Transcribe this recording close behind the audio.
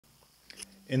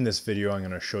In this video, I'm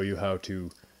going to show you how to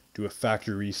do a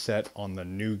factory reset on the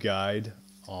new guide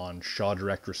on Shaw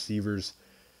Direct receivers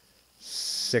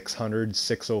 600,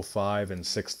 605, and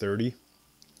 630.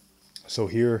 So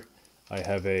here I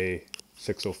have a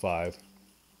 605.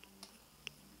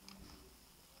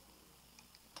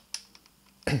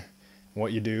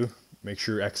 What you do, make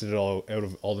sure you exit it all out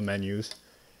of all the menus.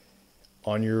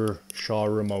 On your Shaw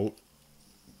remote,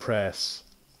 press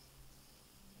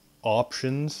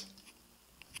Options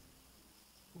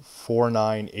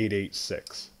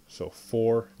 49886. So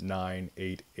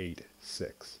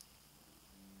 49886.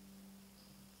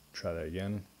 Try that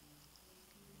again.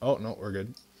 Oh no, we're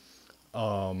good.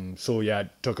 So yeah, it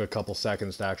took a couple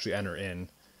seconds to actually enter in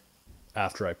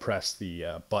after I pressed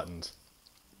the buttons.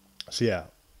 So yeah,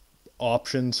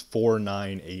 Options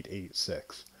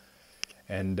 49886.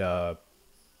 And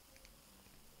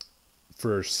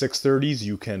for 630s,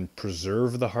 you can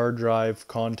preserve the hard drive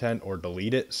content or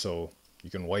delete it, so you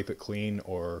can wipe it clean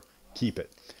or keep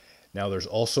it. Now there's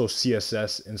also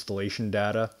CSS installation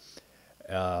data.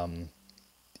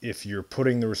 If you're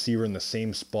putting the receiver in the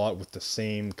same spot with the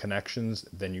same connections,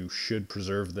 then you should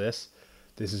preserve this.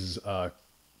 This is a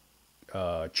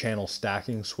channel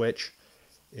stacking switch.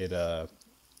 It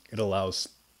allows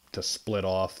to split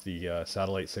off the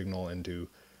satellite signal into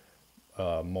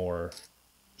more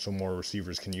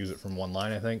receivers can use it from one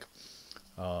line, I think.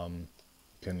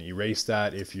 Can erase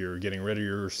that if you're getting rid of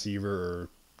your receiver or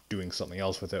doing something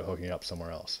else with it, hooking it up somewhere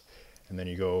else. And then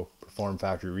you go perform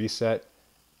factory reset.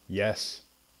 Yes.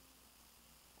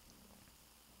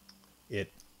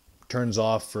 It turns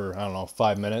off for, I don't know,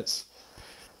 5 minutes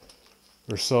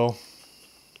or so.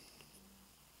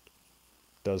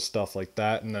 Does stuff like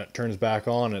that, and then it turns back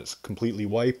on. It's completely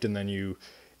wiped, and then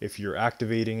if you're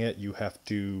activating it, you have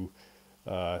to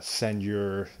send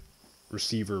your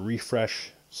receiver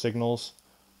refresh signals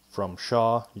from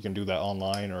Shaw. You can do that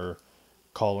online or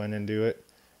call in and do it,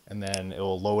 and then it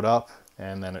will load up,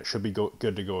 and then it should be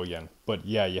good to go again. But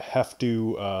yeah, you have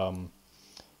to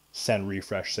send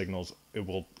refresh signals. It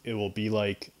will be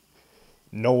like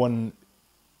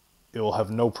it will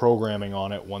have no programming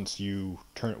on it once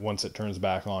it turns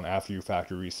back on after you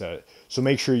factory reset it. So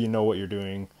make sure you know what you're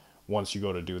doing once you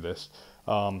go to do this.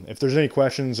 If there's any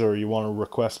questions or you want to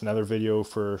request another video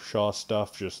for Shaw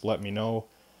stuff, just let me know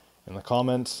in the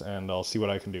comments and I'll see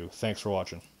what I can do. Thanks for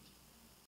watching.